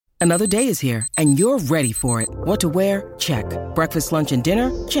Another day is here, and you're ready for it. What to wear? Check. Breakfast, lunch, and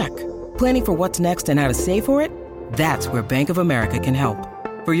dinner? Check. Planning for what's next and how to save for it? That's where Bank of America can help.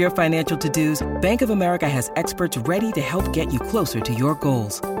 For your financial to-dos, Bank of America has experts ready to help get you closer to your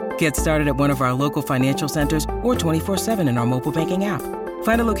goals. Get started at one of our local financial centers or 24/7 in our mobile banking app.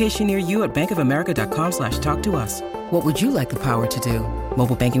 Find a location near you at bankofamerica.com/talktous. What would you like the power to do?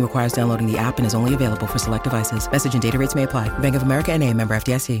 Mobile banking requires downloading the app and is only available for select devices. Message and data rates may apply. Bank of America N.A., member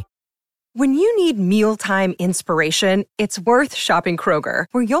FDIC. When you need mealtime inspiration, it's worth shopping Kroger,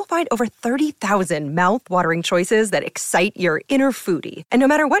 where you'll find over 30,000 mouth-watering choices that excite your inner foodie. And no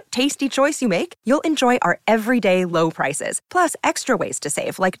matter what tasty choice you make, you'll enjoy our everyday low prices, plus extra ways to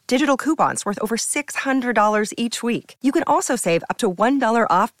save, like digital coupons worth over $600 each week. You can also save up to $1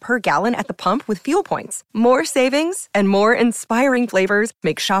 off per gallon at the pump with fuel points. More savings and more inspiring flavors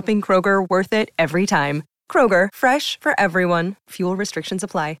make shopping Kroger worth it every time. Kroger, fresh for everyone. Fuel restrictions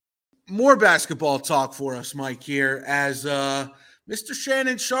apply. More basketball talk for us, Mike, here, as Mr.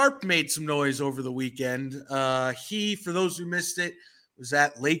 Shannon Sharpe made some noise over the weekend. He, for those who missed it, was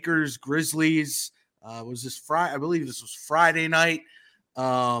at Lakers Grizzlies. Was this Friday? I believe this was Friday night.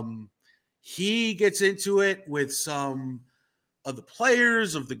 He gets into it with some of the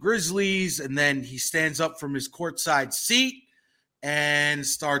players of the Grizzlies, and then he stands up from his courtside seat and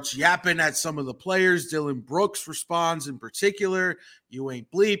starts yapping at some of the players. Dillon Brooks responds in particular, "You ain't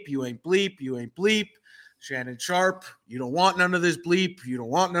bleep, you ain't bleep, you ain't bleep." Shannon Sharpe, "You don't want none of this bleep, you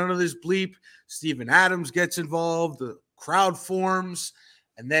don't want none of this bleep." Steven Adams gets involved, the crowd forms,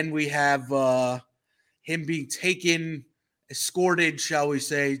 and then we have him being escorted, shall we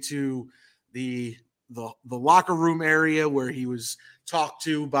say, to the locker room area where he was talked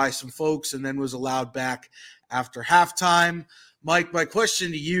to by some folks and then was allowed back after halftime. Mike, my question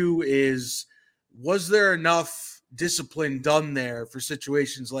to you is, was there enough discipline done there for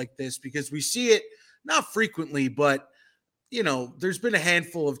situations like this? Because we see it not frequently, but, you know, there's been a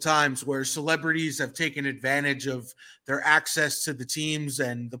handful of times where celebrities have taken advantage of their access to the teams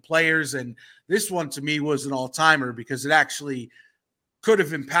and the players. And this one to me was an all-timer because it actually could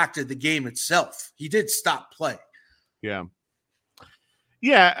have impacted the game itself. He did stop play. Yeah.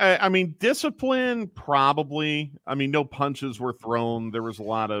 Yeah, I mean, discipline, probably. I mean, no punches were thrown. There was a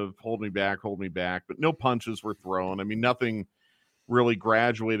lot of hold me back, but no punches were thrown. I mean, nothing really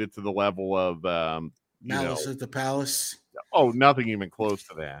graduated to the level of Malice at the Palace. Oh, nothing even close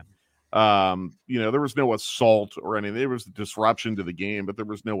to that. There was no assault or anything. There was disruption to the game, but there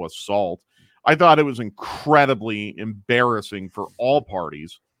was no assault. I thought it was incredibly embarrassing for all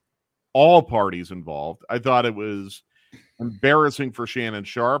parties involved. I thought it was embarrassing for Shannon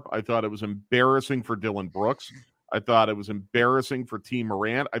Sharpe. I thought it was embarrassing for Dillon Brooks. I thought it was embarrassing for T.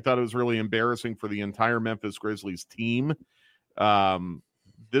 Morant. I thought it was really embarrassing for the entire Memphis Grizzlies team.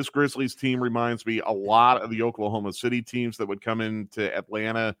 This Grizzlies team reminds me a lot of the Oklahoma City teams that would come into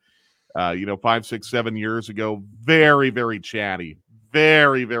Atlanta, 5, 6, 7 years ago. Very, very chatty,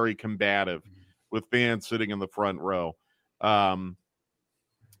 very, very combative with fans sitting in the front row.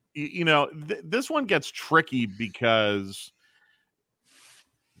 This one gets tricky because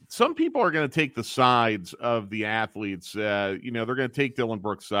some people are going to take the sides of the athletes. They're going to take Dillon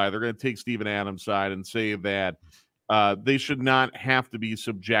Brooks' side. They're going to take Steven Adams' side and say that they should not have to be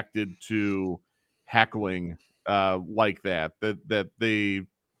subjected to heckling like that, that they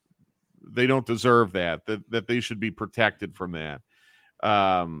don't deserve that they should be protected from that.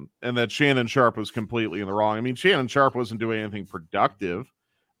 And that Shannon Sharpe was completely in the wrong. I mean, Shannon Sharpe wasn't doing anything productive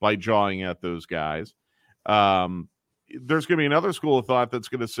by jawing at those guys. There's going to be another school of thought that's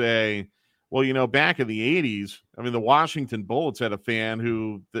going to say, well, back in the 80s, I mean, the Washington Bullets had a fan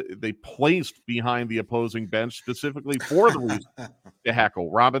who they placed behind the opposing bench specifically for the reason to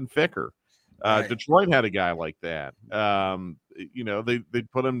heckle, Robin Ficker. Right. Detroit had a guy like that. They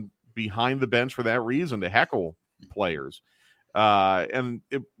put him behind the bench for that reason, to heckle players. And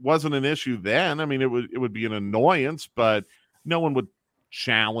it wasn't an issue then. I mean, it would be an annoyance, but no one would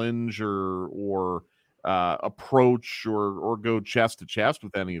challenge or approach or go chest to chest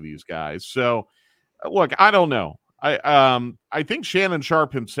with any of these guys. So look, I don't know. I think Shannon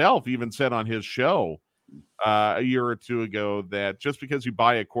Sharpe himself even said on his show a year or two ago that just because you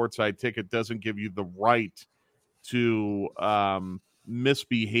buy a courtside ticket doesn't give you the right to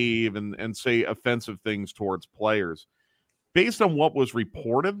misbehave and say offensive things towards players. Based on what was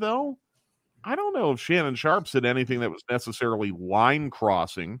reported, though, I don't know if Shannon Sharpe said anything that was necessarily line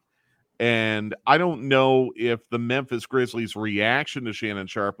crossing. And I don't know if the Memphis Grizzlies' reaction to Shannon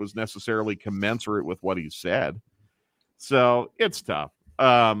Sharpe was necessarily commensurate with what he said. So it's tough.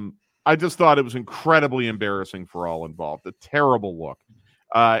 I just thought it was incredibly embarrassing for all involved. A terrible look.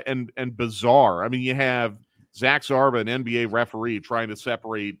 and bizarre. I mean, you have Zach Zarba, an NBA referee, trying to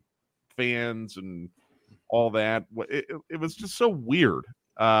separate fans and all that. It was just so weird.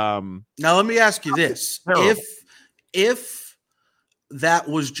 Now let me ask you this: if that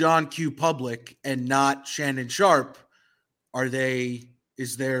was John Q. Public and not Shannon Sharp,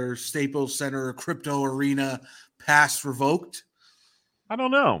 is their Staples Center Crypto Arena pass revoked? I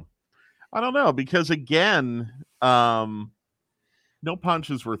don't know because again, no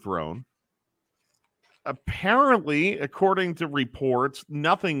punches were thrown. Apparently, according to reports,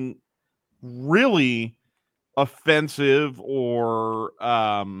 nothing really offensive or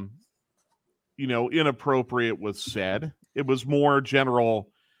inappropriate was said. It was more general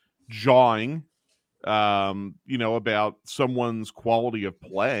jawing, about someone's quality of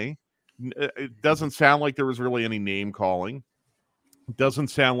play. It doesn't sound like there was really any name calling. It doesn't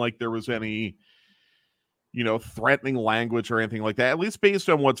sound like there was any threatening language or anything like that, at least based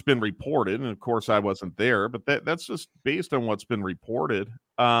on what's been reported. And of course I wasn't there, but that's just based on what's been reported.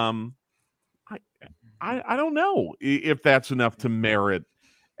 I don't know if that's enough to merit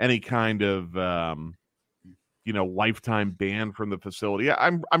any kind of lifetime ban from the facility.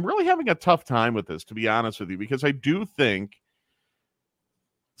 I'm really having a tough time with this, to be honest with you, because I do think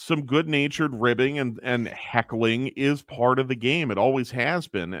some good-natured ribbing and heckling is part of the game. It always has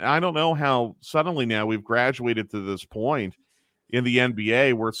been. And I don't know how suddenly now we've graduated to this point in the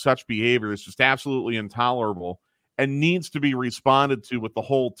NBA where such behavior is just absolutely intolerable and needs to be responded to with the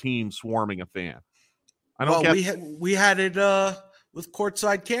whole team swarming a fan. We had it with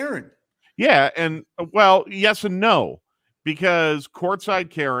Courtside Karen. Yeah, and yes and no, because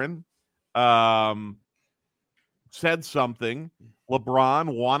Courtside Karen said something.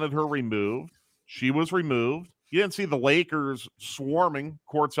 LeBron wanted her removed. She was removed. You didn't see the Lakers swarming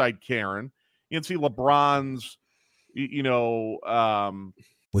Courtside Karen. You didn't see LeBron's,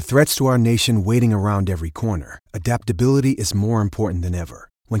 With threats to our nation waiting around every corner, adaptability is more important than ever.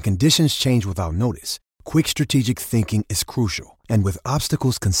 When conditions change without notice, quick strategic thinking is crucial. And with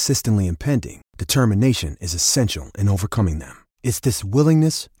obstacles consistently impending, determination is essential in overcoming them. It's this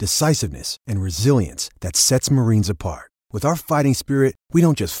willingness, decisiveness, and resilience that sets Marines apart. With our fighting spirit, we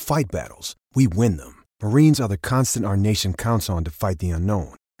don't just fight battles, we win them. Marines are the constant our nation counts on to fight the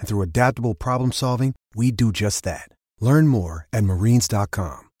unknown. And through adaptable problem solving, we do just that. Learn more at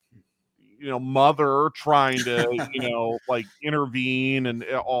Marines.com. Mother trying to, intervene and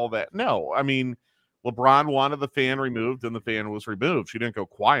all that. No, I mean, LeBron wanted the fan removed and the fan was removed. She didn't go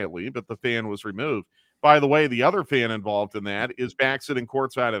quietly, but the fan was removed. By the way, the other fan involved in that is back sitting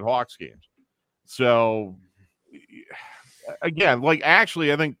courtside at Hawks games. So, again,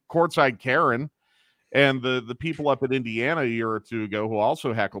 actually, I think Courtside Karen and the people up in Indiana a year or two ago who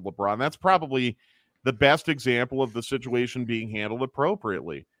also heckled LeBron, that's probably the best example of the situation being handled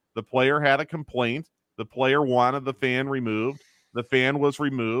appropriately. The player had a complaint. The player wanted the fan removed. The fan was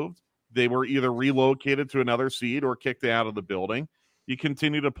removed. They were either relocated to another seat or kicked out of the building. You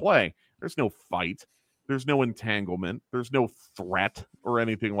continue to play. There's no fight. There's no entanglement. There's no threat or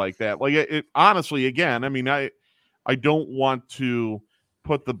anything like that. Honestly, again, I mean, I don't want to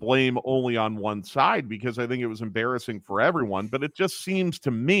put the blame only on one side because I think it was embarrassing for everyone, but it just seems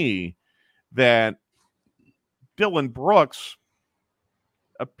to me that Dillon Brooks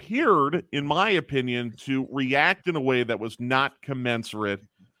appeared, in my opinion, to react in a way that was not commensurate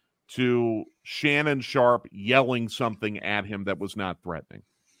to Shannon Sharp yelling something at him that was not threatening.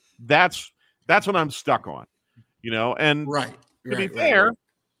 That's what I'm stuck on, and to be fair,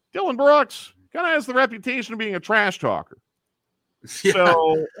 Dillon Brooks kind of has the reputation of being a trash talker. Yeah.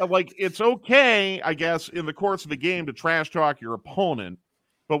 So, it's okay, I guess, in the course of the game to trash talk your opponent,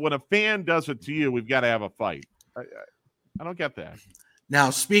 but when a fan does it to you, we've got to have a fight. I don't get that. Now,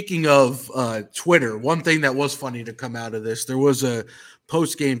 speaking of Twitter, one thing that was funny to come out of this, there was a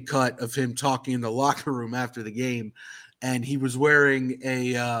post-game cut of him talking in the locker room after the game, and he was wearing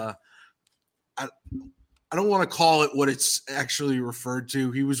I don't want to call it what it's actually referred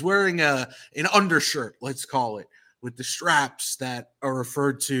to. He was wearing an undershirt, let's call it, with the straps that are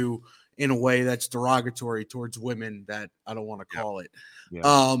referred to in a way that's derogatory towards women that I don't want to call it.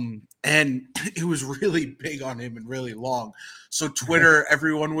 Yeah. And it was really big on him and really long. So Twitter,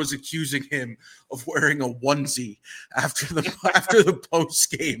 everyone was accusing him of wearing a onesie after the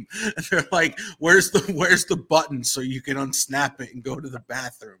post game. They're like, "Where's the button so you can unsnap it and go to the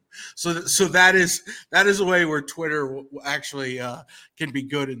bathroom?" So that is a way where Twitter actually can be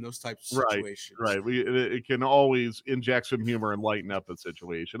good in those types of situations. Right. It can always inject some humor and lighten up the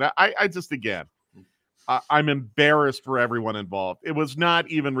situation. I just, again, I'm embarrassed for everyone involved. It was not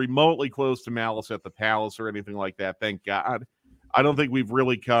even remotely close to malice at the palace or anything like that. Thank God. I don't think we've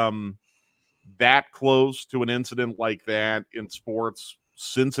really come that close to an incident like that in sports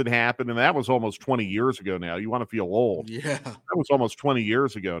since it happened, and that was almost 20 years ago now. You want to feel old. Yeah. That was almost 20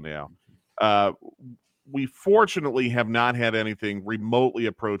 years ago now. We fortunately have not had anything remotely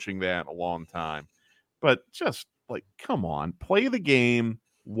approaching that in a long time. But just, like, come on. Play the game.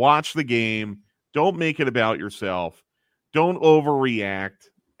 Watch the game. Don't make it about yourself. Don't overreact.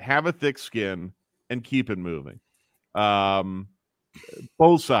 Have a thick skin and keep it moving.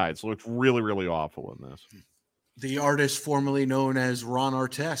 Both sides looked really, really awful in this. The artist formerly known as Ron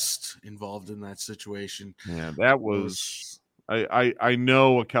Artest involved in that situation. Yeah, that was I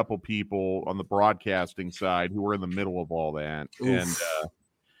know a couple people on the broadcasting side who were in the middle of all that. Oof.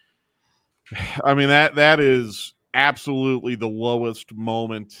 And I mean that is absolutely the lowest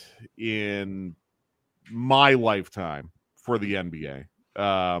moment in my lifetime for the NBA.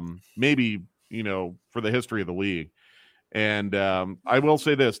 Maybe, for the history of the league. And I will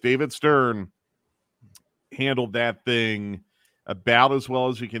say this, David Stern handled that thing about as well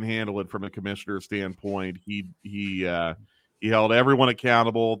as you can handle it from a commissioner standpoint. He held everyone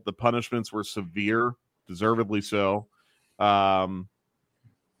accountable. The punishments were severe, deservedly so. And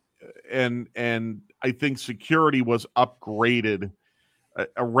I think security was upgraded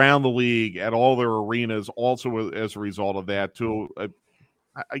around the league at all their arenas also as a result of that to,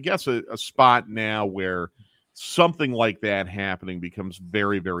 I guess, a spot now where something like that happening becomes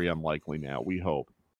very, very unlikely now, we hope.